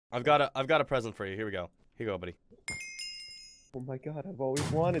I've got a present for you. Here we go. Here you go, buddy. Oh my god, I've always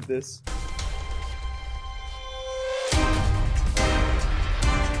wanted this.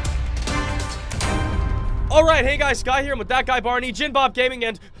 All right, hey guys, Sky here. I'm with that guy Barney, Jin Bob Gaming,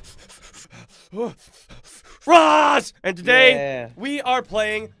 and Ross. And today we are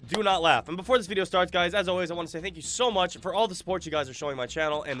playing Do Not Laugh. And before this video starts, guys, as always, I want to say thank you so much for all the support you guys are showing my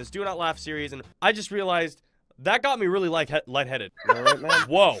channel and this Do Not Laugh series. And I just realized that got me really lightheaded. All right, man.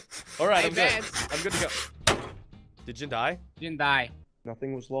 Whoa. All right, I'm good. I'm good to go. Did Jin die? Jin die.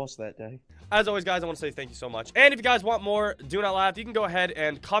 Nothing was lost that day. As always, guys, I want to say thank you so much. And if you guys want more Do Not Laugh, you can go ahead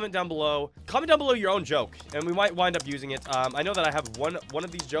and comment down below. Comment down below your own joke, and we might wind up using it. I know that I have one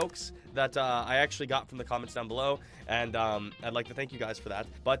of these jokes that I actually got from the comments down below, and I'd like to thank you guys for that.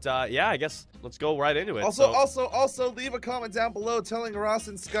 But yeah, I guess let's go right into it. Also, leave a comment down below telling Ross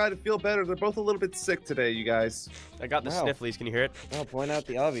and Sky to feel better. They're both a little bit sick today, you guys. I got the snifflies. Can you hear it? I'll point out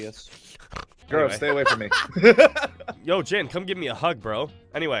the obvious. Gross, stay away from me. Yo, Jin, come give me a hug, bro.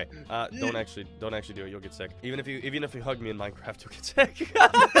 Anyway, don't actually do it. You'll get sick. Even if you hug me in Minecraft, you'll get sick.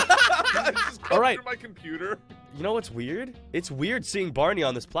 Just all right. Through my computer. You know what's weird? It's weird seeing Barney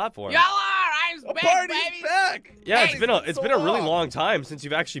on this platform. Y'all are! I'm back, baby! Back! Yeah, hey, it's been a really long time since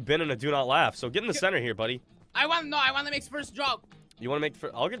you've actually been in a Do Not Laugh. So get in the center here, buddy. I want to make first joke. You want to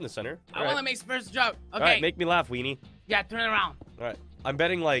make? I'll get in the center. I want to make first joke. Okay. All right, make me laugh, weenie. Yeah, turn around. All right. I'm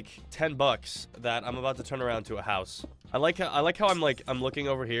betting like $10 that I'm about to turn around to a house. I like how I'm looking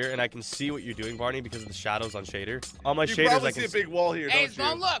over here and I can see what you're doing, Barney, because of the shadows on shader. On my shaders, I can see a big wall here. Hey,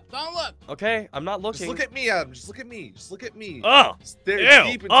 don't look! Don't look! Okay, I'm not looking. Just look at me, Adam. Just look at me. Just look at me. Oh, stare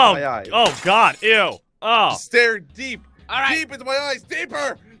deep into my eyes. Oh God, ew. Oh. Stare deep. All right. Deep into my eyes.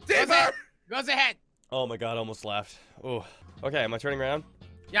 Deeper. Deeper. Goes ahead. Oh my God, I almost laughed. Oh. Okay, am I turning around?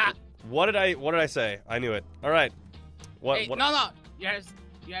 Yeah. What did I say? I knew it. All right. What? Hey, what? No. Yes.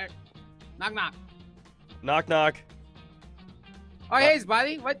 Knock knock. Knock knock. Oh, hey,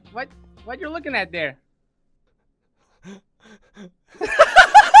 buddy. What you're looking at there? I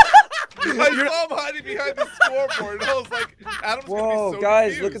saw him hiding behind the scoreboard, and I was like, Adam's gonna be so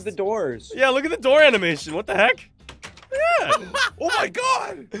guys, confused. look at the doors. Yeah, look at the door animation. What the heck? Yeah. Oh my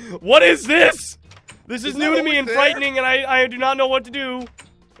God! What is this? This is new to me and there? frightening, and I do not know what to do.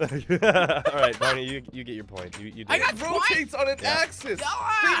 All right, Barney, you get your point. You do I it. got Rotates on an axis.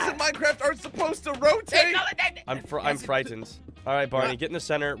 Yeah. Things in Minecraft aren't supposed to rotate. I'm frightened. All right, Barney, get in the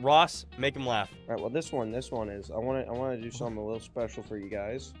center. Ross, make him laugh. All right, well, this one is. I want to do something a little special for you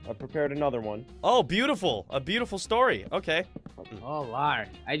guys. I prepared another one. Oh, beautiful! A beautiful story. Okay. Oh Lord,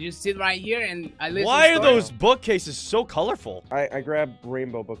 I just sit right here and I listen. Why are those bookcases so colorful? I grabbed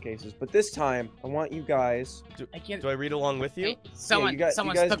rainbow bookcases, but this time I want you guys. Do I read along with you? Hey, someone you guys took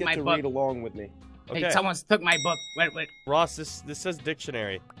get my to book. read along with me. Okay. Hey, someone's took my book. Wait. Ross, this says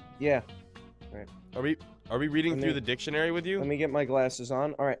dictionary. Yeah. Are we reading through the dictionary with you? Let me get my glasses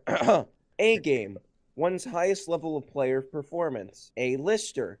on. All right. A game. One's highest level of player performance. A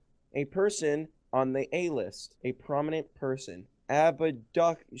lister. A person on the A list. A prominent person.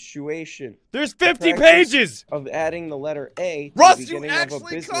 Abduction. There's 50 pages! Of adding the letter A to Ross, the you beginning of a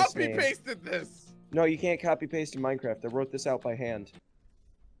actually business name. copy-pasted this. No, you can't copy-paste in Minecraft. I wrote this out by hand.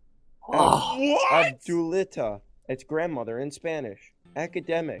 What? Abdulita. It's grandmother in Spanish.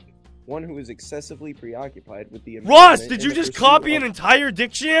 Academic. One who is excessively preoccupied with the Ross, did you just copy an entire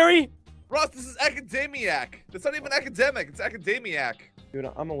dictionary? Ross, this is academiac. That's not even academic. It's academiac. Dude,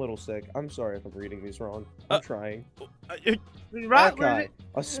 I'm a little sick. I'm sorry if I'm reading these wrong. I'm trying. Ross, Acai,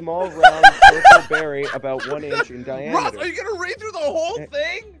 a small round purple berry about 1 inch in diameter. Ross, are you gonna read through the whole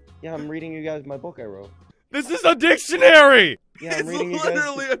thing? Yeah, I'm reading you guys my book I wrote. This is a dictionary! Yeah, I'm It's reading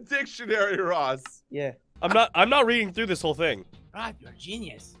literally you guys. a dictionary, Ross. Yeah. I'm not reading through this whole thing. Ross, you're a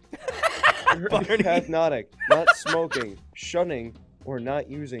genius. Pathnotic, not smoking, shunning, or not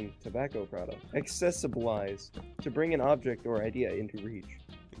using tobacco product. Accessibilize, to bring an object or idea into reach.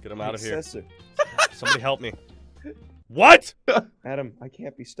 Get him out of here. Excessive. Somebody help me. What? Adam, I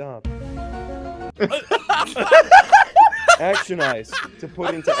can't be stopped. Actionize, to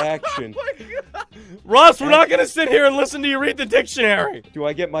put into action. Ross, we're not gonna sit here and listen to you read the dictionary. Do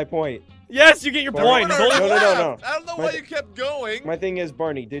I get my point? Yes, you get your point. No. I don't know why you kept going. My thing is,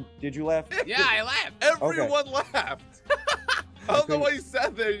 Barney, did you laugh? Yeah, I laughed. Everyone laughed. I don't know why you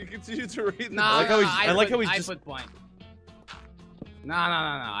sat there. You continue to read. No, I like how he's I just. put point. No.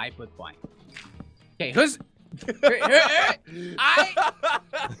 I put point. Okay, who's? We're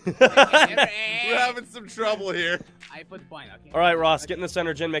having some trouble here. I put point. Okay. All right, Ross, get in the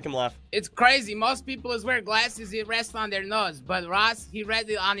center. Jin, make him laugh. It's crazy. Most people who wear glasses, he rests on their nose, but Ross, he read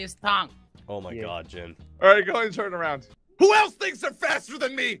it on his tongue. Oh my God, Jin. All right, go ahead and turn around. Who else thinks they're faster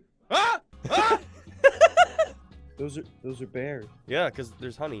than me? Huh? Huh? Those are bears. Yeah, because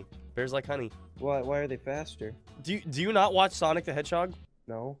there's honey. Bears like honey. Why are they faster? Do you not watch Sonic the Hedgehog?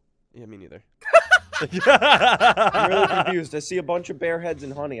 No. Yeah, me neither. I'm really confused. I see a bunch of bear heads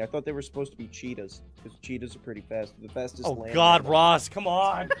and honey. I thought they were supposed to be cheetahs, because cheetahs are pretty fast. The fastest Oh land God, mammal. Ross, come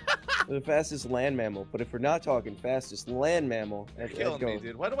on. They're the fastest land mammal. But if we're not talking fastest land mammal, You're I'd killing go. me,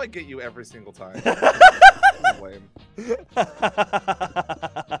 dude. Why do I get you every single time? Lame.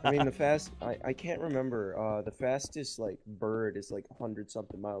 I mean, I can't remember. The fastest like bird is like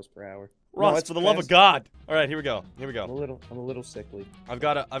 100-something miles per hour. Ross, it's for the love of fast. God. All right, here we go. Here we I'm go. a little sickly. I've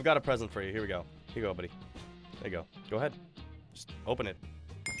got a present for you. Here we go. Here you go, buddy. There you go. Go ahead. Just open it.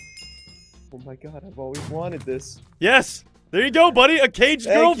 Oh my God, I've always wanted this. Yes. There you go, buddy. A caged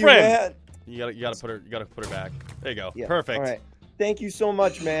Thank girlfriend. you, You gotta put her back. There you go. Yeah. Perfect. All right. Thank you so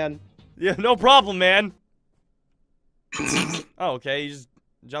much, man. Yeah, no problem, man. Oh, okay. He just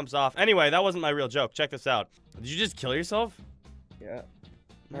jumps off. Anyway, that wasn't my real joke. Check this out. Did you just kill yourself? Yeah.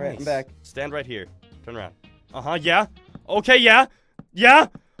 All right, I'm Nice. back. Stand right here. Turn around. Yeah. Okay, yeah. Yeah.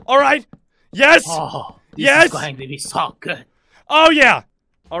 All right. Yes. Oh, this Yes! is going to be so good. Oh, yeah.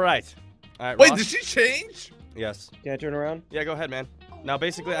 All right. All right, Wait, Ross? did she change? Yes. Can I turn around Yeah, go ahead, man. Now,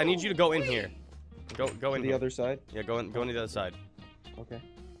 basically, I need you to go in here. Go to in the here. other side? Yeah, go into the other side. Okay.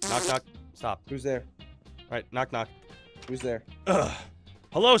 Knock, knock. Stop. Who's there? All right, knock, knock. Who's there? Ugh.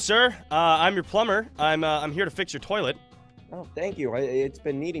 Hello, sir. I'm your plumber. I'm here to fix your toilet. Oh, thank you. It's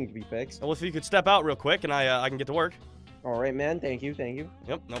been needing to be fixed. Well, if you could step out real quick, and I can get to work. All right, man. Thank you. Thank you.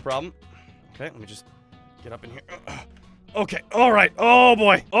 Yep, no problem. Okay, let me just get up in here. Okay, all right. Oh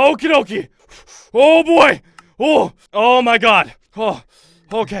boy. Okie dokie. Oh boy. Oh my God. Oh,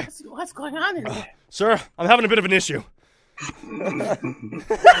 okay. What's going on in there? Sir, I'm having a bit of an issue.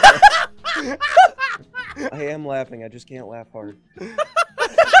 I am laughing. I just can't laugh hard.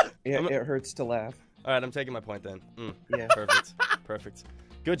 It hurts to laugh. All right, I'm taking my point then. Yeah. Perfect. Perfect.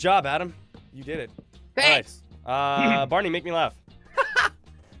 Good job, Adam. You did it. Thanks. All right. Barney, make me laugh.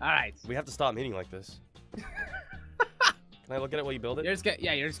 All right. We have to stop meeting like this. Can I look at it while you build it? You're just gonna,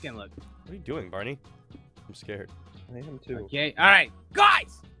 you're just gonna look. What are you doing, Barney? I'm scared. I am too. Okay. All right.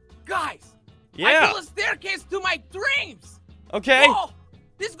 Guys. I Yeah. built a staircase to my dreams. Okay. Oh,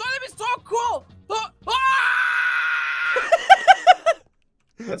 this is gonna be so cool. Oh, ah!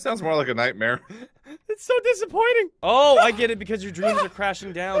 That sounds more like a nightmare. It's so disappointing. Oh, I get it, because your dreams are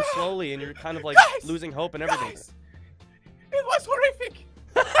crashing down slowly and you're kind of like Guys! losing hope and everything. Guys, it was horrific.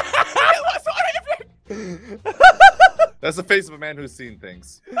 It was horrific. That's the face of a man who's seen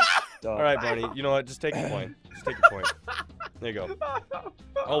things. All right, Barney. You know what? Just take your point. Just take your point. There you go.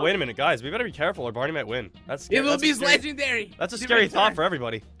 Oh, wait a minute, guys. We better be careful or Barney might win. That's It will that's a be scary, legendary. That's a The scary return. thought for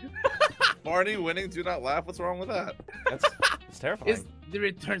everybody. Barney winning, do not laugh. What's wrong with that? It's terrifying. It's the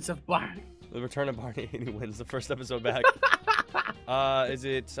returns of Barney. The return of Barney, and he wins the first episode back. Is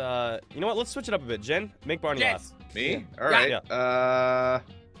it? You know what? Let's switch it up a bit. Jen, make Barney Yes. Me? All right. Yeah. Oh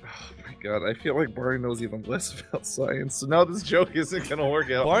my God, I feel like Barney knows even less about science. So now this joke isn't gonna work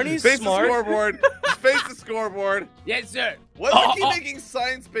out. Barney's Face smart. the scoreboard. Face the scoreboard. Yes, sir. Why do I keep making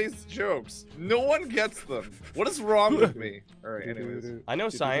science-based jokes? No one gets them. What is wrong with me? All right. Anyways. laugh. I know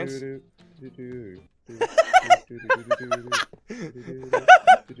science.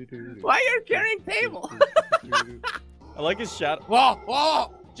 Why you're carrying table? I like his shadow.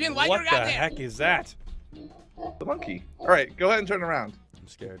 Whoa. Jin, why What you the got there? heck is that? The monkey. All right, go ahead and turn around. I'm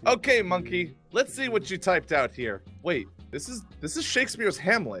scared. Okay, monkey. Let's see what you typed out here. Wait, this is Shakespeare's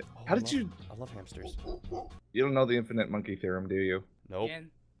Hamlet. How did you? I love hamsters. You don't know the infinite monkey theorem, do you? Nope. Jin,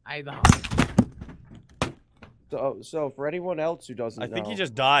 I don't. So for anyone else who doesn't I think know, he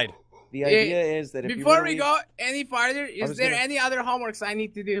just died. the idea is that if you Before were we to go any farther, is was there gonna- any other homeworks I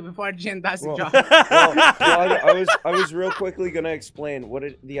need to do before Jin does the Well- job? I was real quickly gonna explain what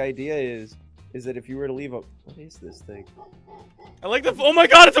the idea is that if you were to leave a what is this thing? I like the. Oh my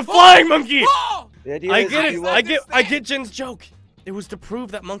God! It's a flying monkey. Whoa! The idea I is get if it. you, I get Jen's joke. It was to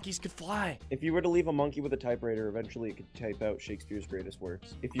prove that monkeys could fly. if you were to leave a monkey with a typewriter, eventually it could type out Shakespeare's greatest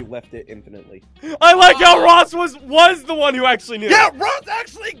works. If you left it infinitely. I like how Ross was the one who actually knew. Yeah, Ross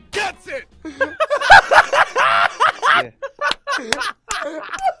actually gets it. Yeah.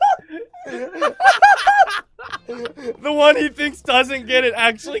 The one he thinks doesn't get it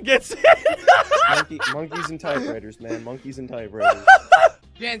actually gets it. Monkeys and typewriters, man. Monkeys and typewriters.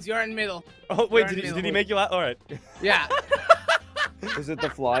 Jens, you're in the middle. Oh wait, You're in did the he make you laugh? All right. Yeah. Is it the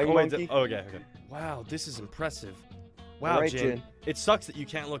flying Oh, wait, monkey? okay. Wow, this is impressive. Wow, Alright, Jen. Jen. It sucks that you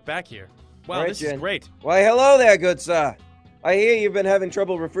can't look back here. Wow, Alright, this is Jen. great. Why, hello there, good sir. I hear you've been having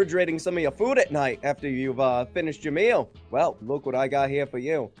trouble refrigerating some of your food at night after you've finished your meal. Well, look what I got here for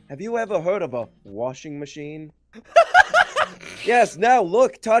you. Have you ever heard of a washing machine? Yes, now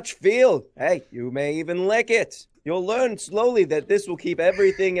look, touch, feel. Hey, you may even lick it. You'll learn slowly that this will keep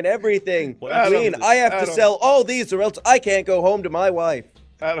everything and everything clean. I have to sell all these or else I can't go home to my wife.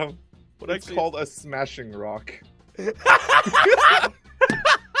 Adam, it's called a smashing rock.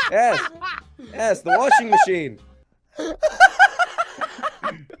 Yes, the washing machine.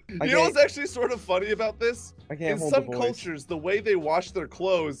 You know what's actually sort of funny about this? In some cultures, the way they wash their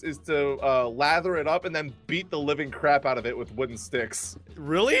clothes is to lather it up and then beat the living crap out of it with wooden sticks.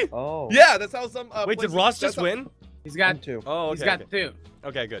 Really? Oh. Yeah, that's how some. Wait, did Ross just win? He's got 2. Oh, okay. He's got 2.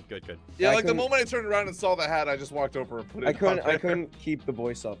 Okay, good. Yeah, like the moment I turned around and saw the hat, I just walked over and put it. I couldn't keep the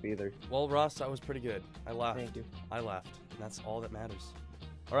voice up either. Well, Ross, that was pretty good. I laughed. Thank you. I laughed. And that's all that matters.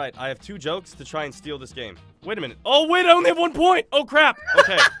 All right, I have 2 jokes to try and steal this game. Wait a minute. Oh, wait, I only have 1 point. Oh, crap.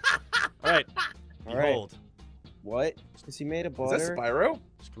 Okay. All right. Behold. What? Is he made of butter? Is that Spyro?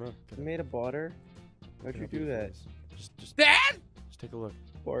 Just come here. He made of butter? Why'd you do that? Just Dad? Just take a look.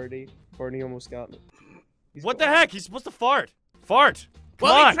 Barney almost got me. What the heck? He's supposed to fart. Fart. Come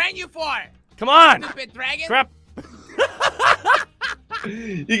What on. did we train you for? Come on. Stupid dragon? Crap.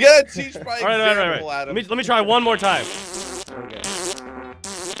 You gotta teach by All right. example, Adam. Let me try one more time. Okay.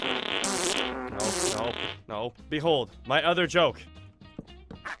 No. Behold, my other joke.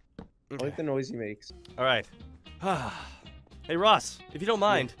 I like the noise he makes. All right. Hey, Ross, if you don't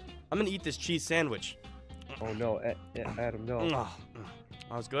mind, I'm gonna eat this cheese sandwich. Oh no, Adam, no. That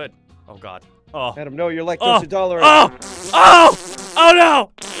was good. Oh God. Oh. Adam, no, you're lactose intolerant. Oh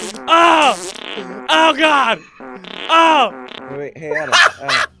no! Oh God! Oh! Wait, hey, Adam.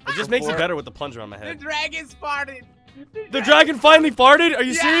 It just makes it better with the plunger on my The head. dragon's farted. The dragon finally farted? Are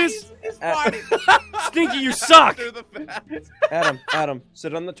you serious? He's farted. Stinky, you suck! They're the fat. Adam,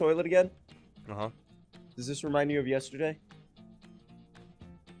 sit on the toilet again. Uh-huh. Does this remind you of yesterday?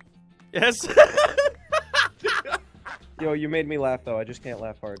 Yes? Yo, you made me laugh though. I just can't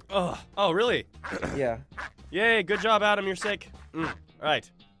laugh hard. Oh, really? Yeah. Yay, good job, Adam. You're sick. All right.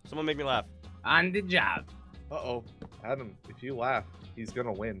 Someone make me laugh. On the job. Uh-oh. Adam, if you laugh, he's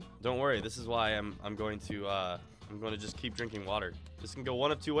gonna win. Don't worry. This is why I'm going to just keep drinking water. This can go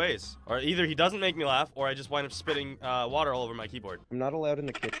one of 2 ways. Or either he doesn't make me laugh, or I just wind up spitting water all over my keyboard. I'm not allowed in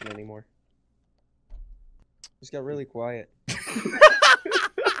the kitchen anymore. Just got really quiet.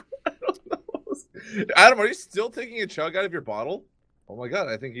 Adam, are you still taking a chug out of your bottle? Oh my God,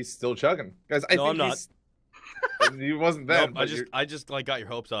 I think he's still chugging. Guys, I think I'm not. He wasn't then. Nope, I just like got your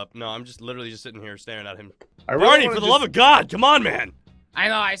hopes up. No, I'm just literally just sitting here staring at him. Really Barney, for the love of God, come on, man. I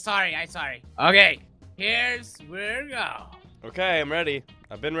know, I'm sorry. Okay, here's where we go. Okay, I'm ready.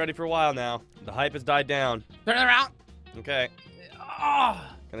 I've been ready for a while now. The hype has died down. Turn around. Okay. Oh,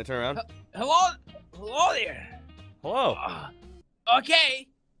 Can I turn around? hello there. Hello. Okay.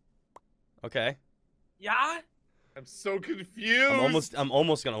 Okay. Yeah? I'm so confused. I'm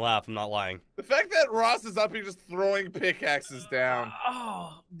almost gonna laugh. I'm not lying. The fact that Ross is up here just throwing pickaxes down.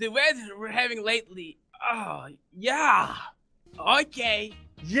 Oh, the weather we're having lately. Oh, yeah. Okay.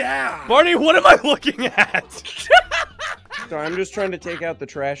 Yeah. Barney, what am I looking at? Sorry, I'm just trying to take out the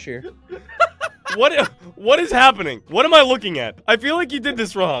trash here. What is happening? What am I looking at? I feel like you did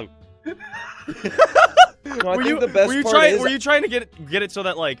this wrong. No, I think the best part is... Were you trying to get it so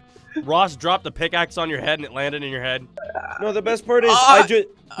that like Ross dropped the pickaxe on your head and it landed in your head? No, the best part is I just...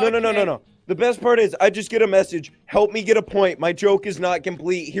 No. The best part is I just get a message. Help me get a point. My joke is not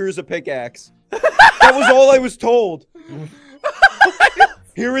complete. Here's a pickaxe. That was all I was told.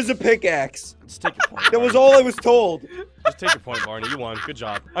 Here is a pickaxe. Just take your point. That was all I was told. Just take your point, Barney. You won. Good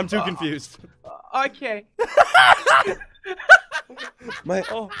job. I'm too confused. Okay.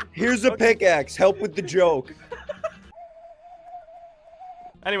 Here's a pickaxe. Help with the joke.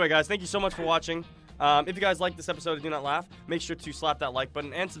 Anyway, guys, thank you so much for watching. If you guys like this episode of Do Not Laugh, make sure to slap that like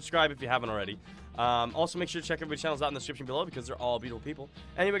button and subscribe if you haven't already. Also, make sure to check everybody's channels out in the description below because they're all beautiful people.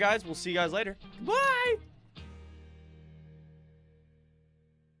 Anyway, guys, we'll see you guys later. Bye!